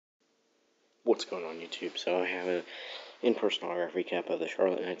What's going on YouTube? So I have an in-person autograph recap of the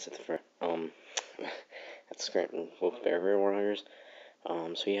Charlotte Knights at the at Scranton with RailRiders.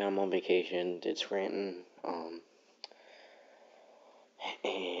 So yeah, I'm on vacation. Did Scranton, I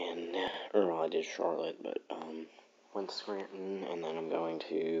did Charlotte, but went to Scranton, and then I'm going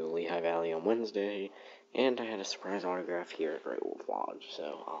to Lehigh Valley on Wednesday, and I had a surprise autograph here at Great Wolf Lodge.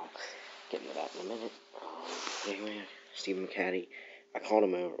 So I'll get into that in a minute. Anyway, Stephen McCaddy. I called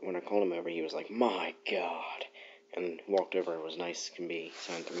him over. When I called him over, he was like, "My God," and walked over. It was nice as can be.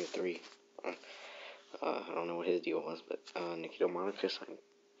 Signed 3 of 3. I don't know what his deal was, but Nikita Monica signed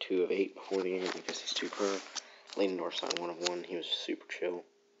 2 of 8 before the game because he's too pro. Landon North signed 1 of 1. He was super chill.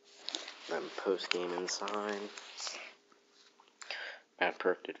 Then post game inside, Matt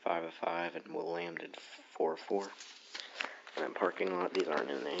Perk did 5 of 5, and Will Lamb did 4 of 4. And then parking lot. These aren't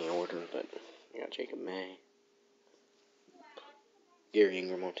in any order, but you got Jacob May, Gary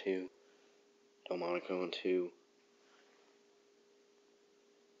Ingram on 2, Delmonico on 2,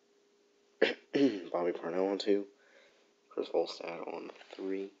 Bobby Parnell on 2, Chris Volstad on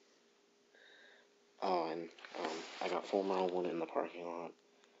 3. Oh, and I got Fulmer on 1 in the parking lot.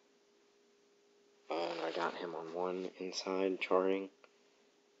 And I got him on 1 inside charting.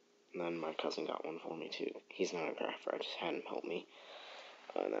 And then my cousin got 1 for me too. He's not a grapher, I just had him help me.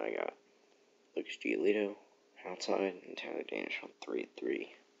 And then I got Lucas Giolito outside and Tyler Danish on 3 of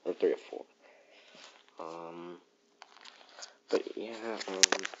 3. Or 3 of 4. But yeah,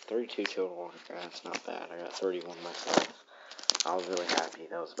 32 total autographs, not bad. I got 31 myself. I was really happy.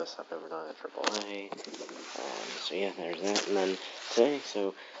 That was the best I've ever done at AAA. So yeah, there's that. And then today,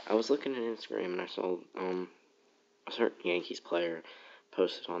 so I was looking at Instagram and I saw a certain Yankees player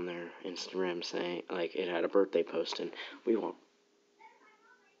posted on their Instagram saying, like, it had a birthday post, and we walked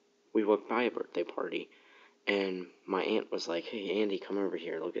by a birthday party, and my aunt was like, "Hey Andy, come over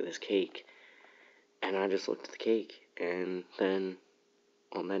here, look at this cake." And I just looked at the cake, and then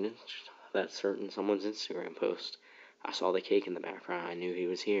on that certain someone's Instagram post, I saw the cake in the background. I knew he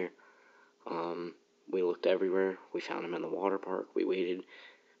was here. We looked everywhere. We found him in the water park. We waited.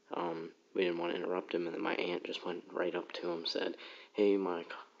 We didn't want to interrupt him, and then my aunt just went right up to him, said, "Hey, my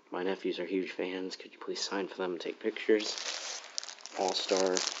nephews are huge fans. Could you please sign for them and take pictures?"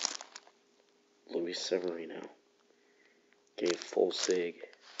 All-star Luis Severino gave full sig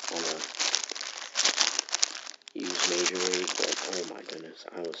on a used major league, but oh my goodness,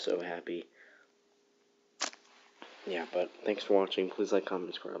 I was so happy. Yeah, but thanks for watching. Please like,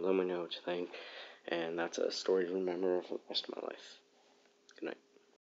 comment, subscribe. Let me know what you think. And that's a story to remember for the rest of my life. Good night.